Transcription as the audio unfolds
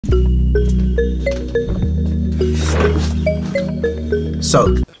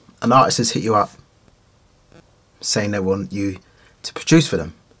So, an artist has hit you up saying they want you to produce for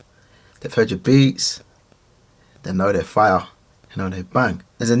them. They've heard your beats, they know they're fire, you know they're bang.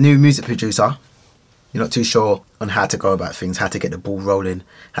 As a new music producer, you're not too sure on how to go about things, how to get the ball rolling,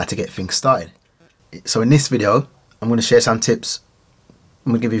 how to get things started. So in this video, I'm going to share some tips.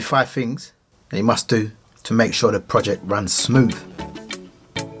 I'm going to give you 5 things that you must do to make sure the project runs smooth.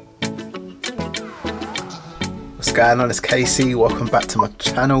 What's going on? It's KC. Welcome back to my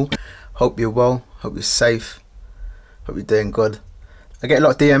channel. Hope you're well. Hope you're safe. Hope you're doing good. I get a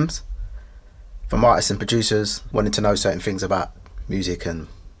lot of DMs from artists and producers wanting to know certain things about music and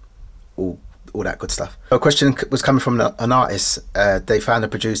all that good stuff. A question was coming from an artist. They found a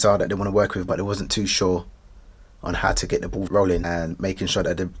producer that they want to work with, but they wasn't too sure on how to get the ball rolling and making sure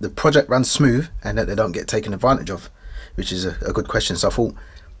that the project runs smooth and that they don't get taken advantage of, which is a good question. So I thought,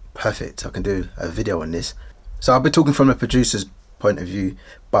 perfect, I can do a video on this. So I'll be talking from a producer's point of view,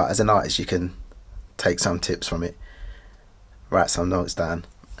 but as an artist you can take some tips from it, write some notes down,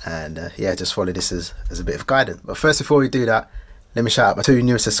 and yeah, just follow this as a bit of guidance. But first, before we do that, let me shout out my 2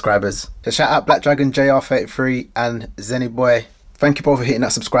 newest subscribers. So shout out Black Dragon JR33 and Zenny Boy. Thank you both for hitting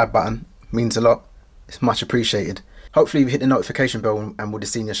that subscribe button. It means a lot. It's much appreciated. Hopefully you've hit the notification bell and would have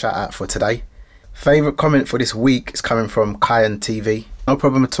seen your shout out for today. Favourite comment for this week is coming from Kyan TV. No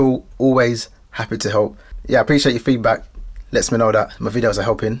problem at all. Always happy to help. Yeah, I appreciate your feedback. Lets me know that my videos are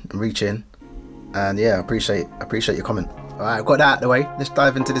helping and reaching. And yeah, I appreciate your comment. Alright, I've got that out of the way. Let's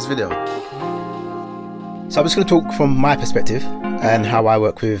dive into this video. So I'm just going to talk from my perspective and how I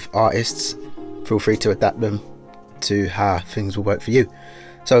work with artists. Feel free to adapt them to how things will work for you.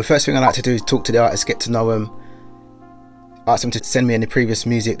 So the first thing I like to do is talk to the artist, get to know them, ask them to send me any previous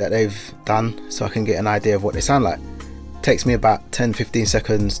music that they've done so I can get an idea of what they sound like. It takes me about 10-15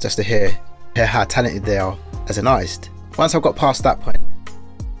 seconds just to hear how talented they are as an artist. Once I've got past that point,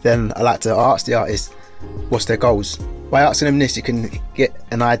 then I like to ask the artist what's their goals. By asking them this, you can get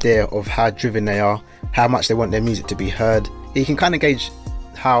an idea of how driven they are, how much they want their music to be heard. You can kind of gauge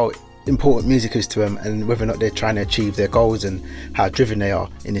how important music is to them and whether or not they're trying to achieve their goals and how driven they are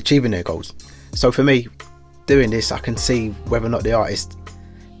in achieving their goals. So for me, doing this, I can see whether or not the artist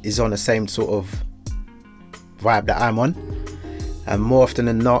is on the same sort of vibe that I'm on, and more often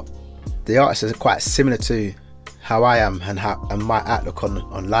than not the artists are quite similar to how I am and my outlook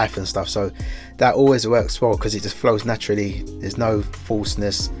on life and stuff. So that always works well because it just flows naturally. There's no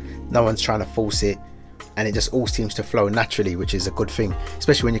falseness, no one's trying to force it, and it just all seems to flow naturally, which is a good thing,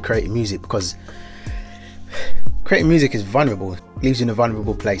 especially when you're creating music, because creating music is vulnerable. It leaves you in a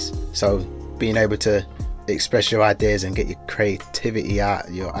vulnerable place. So being able to express your ideas and get your creativity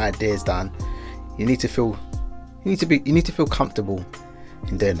out, your ideas down, you need to feel comfortable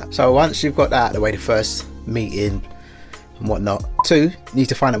in doing that. So once you've got that out of the way, the first meeting and whatnot. 2, you need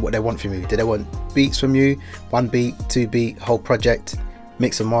to find out what they want from you. Do they want beats from you, 1 beat, 2 beat, whole project,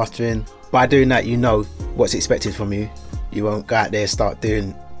 mix and mastering? By doing that, you know what's expected from you. You won't go out there and start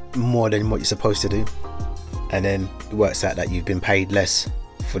doing more than what you're supposed to do, and then it works out that you've been paid less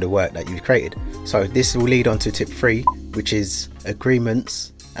for the work that you've created. So this will lead on to tip 3, which is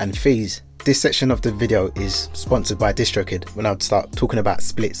agreements and fees. This section of the video is sponsored by DistroKid, when I would start talking about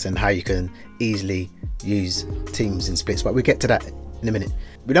splits and how you can easily use teams in splits, but we'll get to that in a minute.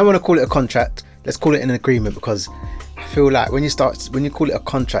 We don't want to call it a contract, let's call it an agreement, because I feel like when you call it a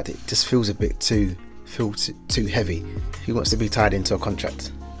contract, it just feels a bit too heavy. Who wants to be tied into a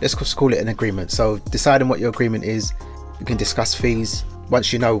contract? Let's just call it an agreement. So deciding what your agreement is, you can discuss fees.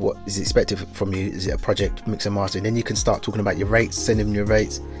 Once you know what is expected from you, is it a project, mix and mastering, then you can start talking about your rates, send them your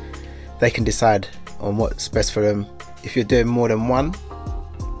rates. They can decide on what's best for them. If you're doing more than one,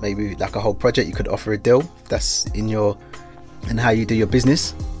 maybe like a whole project, you could offer a deal. That's in how you do your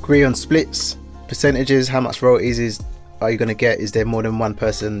business. Agree on splits, percentages, how much royalties are you going to get? Is there more than one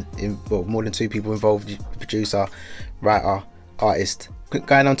person or more than 2 people involved? Producer, writer, artist.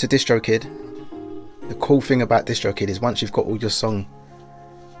 Going on to DistroKid, the cool thing about DistroKid is once you've got all your song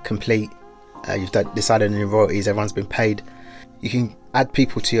complete, you've decided on your royalties, everyone's been paid, you can add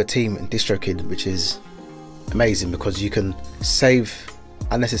people to your team in DistroKid, which is amazing because you can save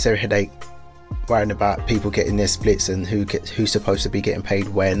unnecessary headache worrying about people getting their splits and who's supposed to be getting paid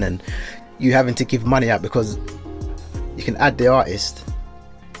when, and you having to give money out, because you can add the artist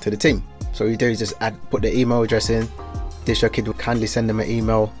to the team. So all you do is just put the email address in, DistroKid will kindly send them an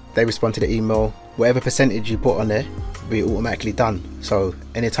email, they respond to the email, whatever percentage you put on there will be automatically done. So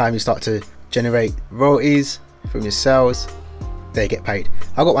anytime you start to generate royalties from your sales, they get paid.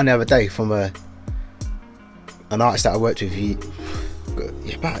 I got one the other day from an artist that I worked with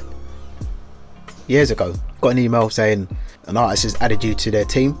about years ago. Got an email saying an artist has added you to their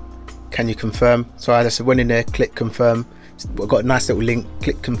team. Can you confirm? So I just went in there, click confirm. I got a nice little link,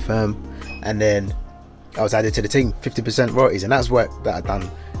 click confirm, and then I was added to the team. 50% royalties, and that's work that I'd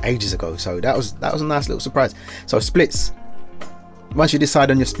done ages ago. So that was a nice little surprise. So splits. Once you decide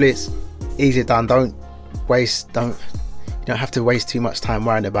on your splits, easy done. You don't have to waste too much time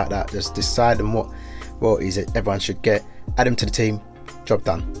worrying about that. Just decide on what royalties that everyone should get. Add them to the team. Job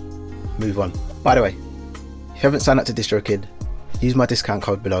done. Move on. By the way, if you haven't signed up to DistroKid, use my discount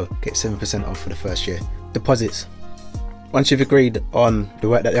code below. Get 7% off for the first year. Deposits. Once you've agreed on the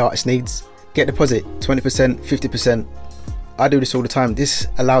work that the artist needs, get a deposit. 20%, 50%. I do this all the time. This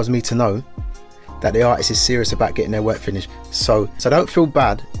allows me to know that the artist is serious about getting their work finished. So don't feel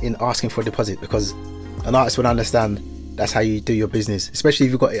bad in asking for a deposit, because an artist will understand that's how you do your business, especially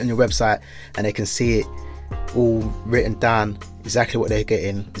if you've got it on your website and they can see it all written down, exactly what they're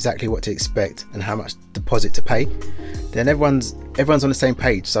getting, exactly what to expect, and how much deposit to pay. Then everyone's on the same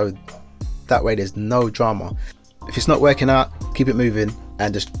page, so that way there's no drama. If it's not working out, keep it moving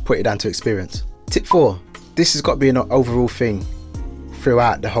and just put it down to experience. Tip 4, this has got to be an overall thing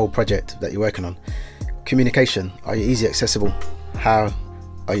throughout the whole project that you're working on. Communication. Are you easy accessible? How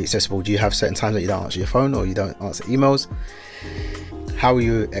are you accessible? Do you have certain times that you don't answer your phone or you don't answer emails? How are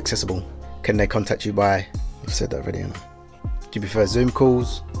you accessible? Can they contact you by, I've said that already, do you prefer Zoom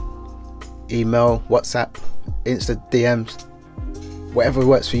calls, email, WhatsApp, Insta DMs, whatever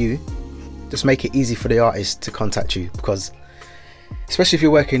works for you? Just make it easy for the artist to contact you, because especially if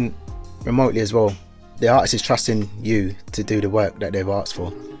you're working remotely as well, the artist is trusting you to do the work that they've asked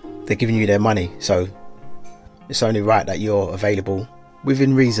for. They're giving you their money, so it's only right that you're available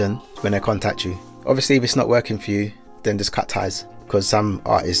within reason when they contact you. Obviously, if it's not working for you, then just cut ties, because some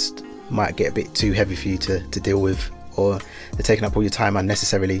artists might get a bit too heavy for you to deal with, or they're taking up all your time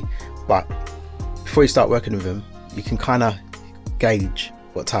unnecessarily. But before you start working with them, you can kind of gauge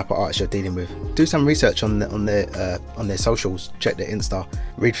what type of artist you're dealing with. Do some research on their socials, check their Insta,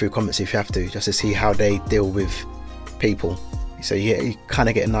 read through comments if you have to, just to see how they deal with people. So you kind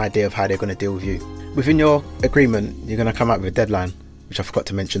of get an idea of how they're going to deal with you. Within your agreement, you're going to come up with a deadline, which I forgot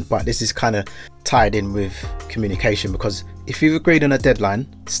to mention, but this is kind of tied in with communication, because if you've agreed on a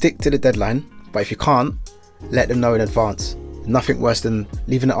deadline, stick to the deadline. But if you can't, let them know in advance. Nothing worse than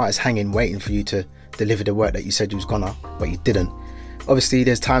leaving the artist hanging, waiting for you to deliver the work that you said you was gonna, but you didn't. Obviously,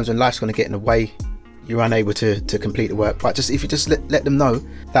 there's times when life's going to get in the way, you're unable to complete the work, but if you just let them know,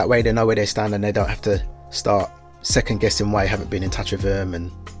 that way they know where they stand and they don't have to start second guessing why you haven't been in touch with them.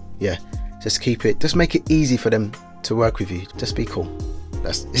 And yeah, just make it easy for them to work with you. Just be cool.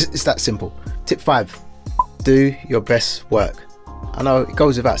 It's that simple. Tip 5, do your best work. I know it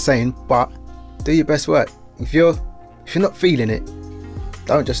goes without saying, but do your best work. If you're not feeling it,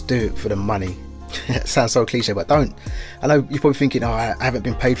 don't just do it for the money. It sounds so cliche, but don't. I know you're probably thinking, oh, I haven't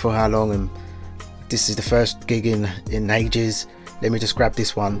been paid for how long, and this is the first gig in ages, let me just grab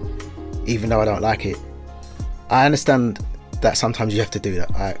this one even though I don't like it. I understand that sometimes you have to do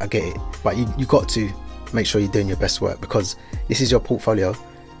that, I get it, but you got to make sure you're doing your best work, because this is your portfolio,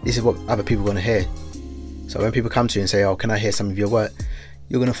 this is what other people are going to hear. So when people come to you and say, oh, can I hear some of your work,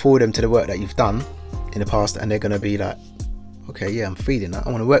 you're going to forward them to the work that you've done in the past, and they're going to be like, okay, yeah, I'm feeling that, I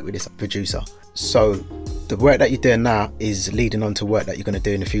want to work with this producer. So the work that you're doing now is leading on to work that you're going to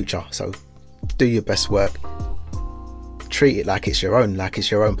do in the future. So do your best work, treat it like it's your own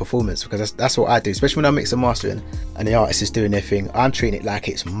performance, because that's what I do, especially when I mix and mastering and the artist is doing their thing. I'm treating it like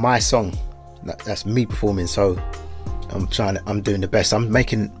it's my song, that's me performing. So I'm doing the best. I'm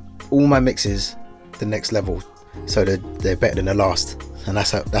making all my mixes the next level, so they're better than the last, and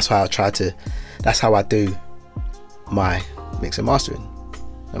that's how I do my mix and mastering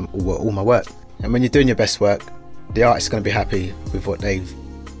and all my work. And when you're doing your best work, the artist is going to be happy with what they've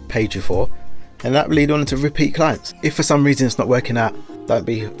paid you for, and that will lead on to repeat clients. If for some reason it's not working out, don't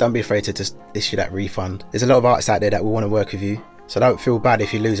be afraid to just issue that refund. There's a lot of artists out there that will want to work with you, so don't feel bad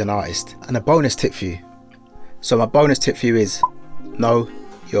if you lose an artist. And a bonus tip for you. So my bonus tip for you is know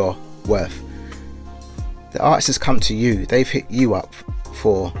your worth. The artist has come to you, they've hit you up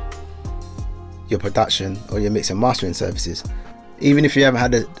for your production or your mix and mastering services. Even if you haven't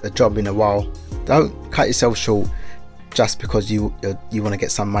had a job in a while, don't cut yourself short just because you want to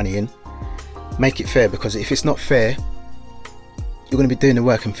get some money in. Make it fair, because if it's not fair, you're going to be doing the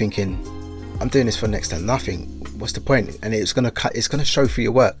work and thinking, I'm doing this for next to nothing, what's the point? And it's going to show through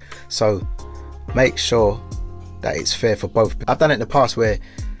your work. So make sure that it's fair for both. I've done it in the past where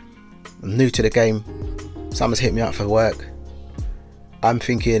I'm new to the game, someone's hit me up for work, I'm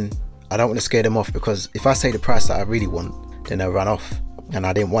thinking I don't want to scare them off, because if I say the price that I really want, then they'll run off, and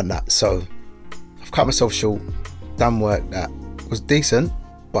I didn't want that. So I've cut myself short, done work that was decent,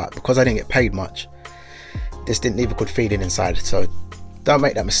 but because I didn't get paid much, this didn't leave a good feeling inside. So don't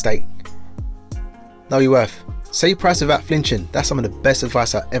make that mistake. Know your worth. Say your price without flinching. That's some of the best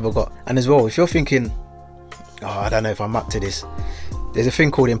advice I ever got. And as well, if you're thinking, oh, I don't know if I'm up to this, there's a thing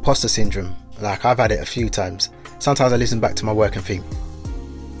called imposter syndrome. Like, I've had it a few times. Sometimes I listen back to my work and think,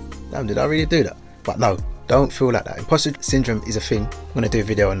 damn, did I really do that? But no, don't feel like that. Imposter syndrome is a thing. I'm going to do a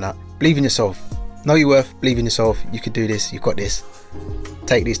video on that. Believe in yourself. Know your worth. Believe in yourself. You can do this. You've got this.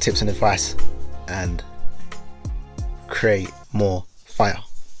 Take these tips and advice and create more fire.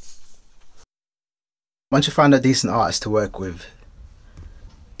 Once you find a decent artist to work with,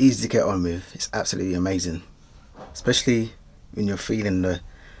 easy to get on with, it's absolutely amazing. Especially when you're feeling the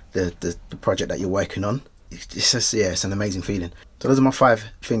project that you're working on. It's just, yeah, it's an amazing feeling. So those are my 5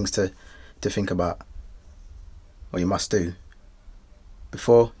 things to think about, what you must do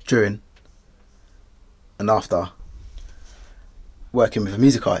before, during and after working with a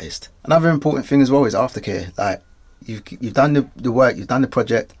music artist. Another important thing as well is aftercare. Like, you've done the work, you've done the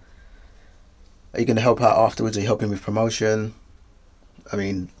project. Are you going to help out afterwards? Are you helping with promotion? I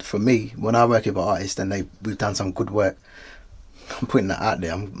mean, for me, when I work with an artist and we've done some good work, I'm putting that out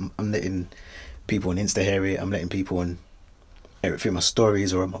there. I'm letting people on Insta hear it. I'm letting people hear it through my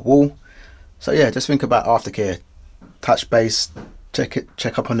stories or on my wall. So yeah, just think about aftercare. Touch base,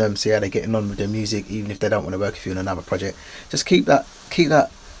 check up on them, see how they're getting on with their music, even if they don't want to work with you on another project. Just keep that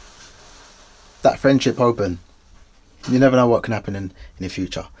friendship open. You never know what can happen in the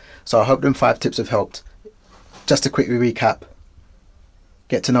future. So I hope them 5 tips have helped. Just to quickly recap: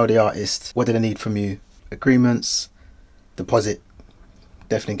 get to know the artist. What do they need from you? Agreements, deposit.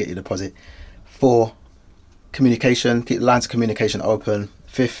 Definitely get your deposit. 4, communication. Keep the lines of communication open.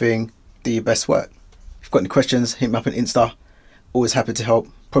 5th thing, do your best work. If you've got any questions, hit me up on Insta. Always happy to help.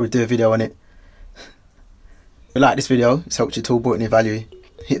 Probably do a video on it. If you like this video, it's helped you at all, brought any value,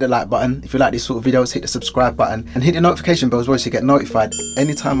 hit the like button. If you like these sort of videos, hit the subscribe button and hit the notification bell as well so you get notified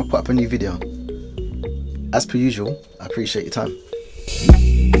anytime I put up a new video. As per usual, I appreciate your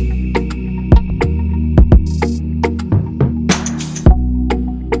time.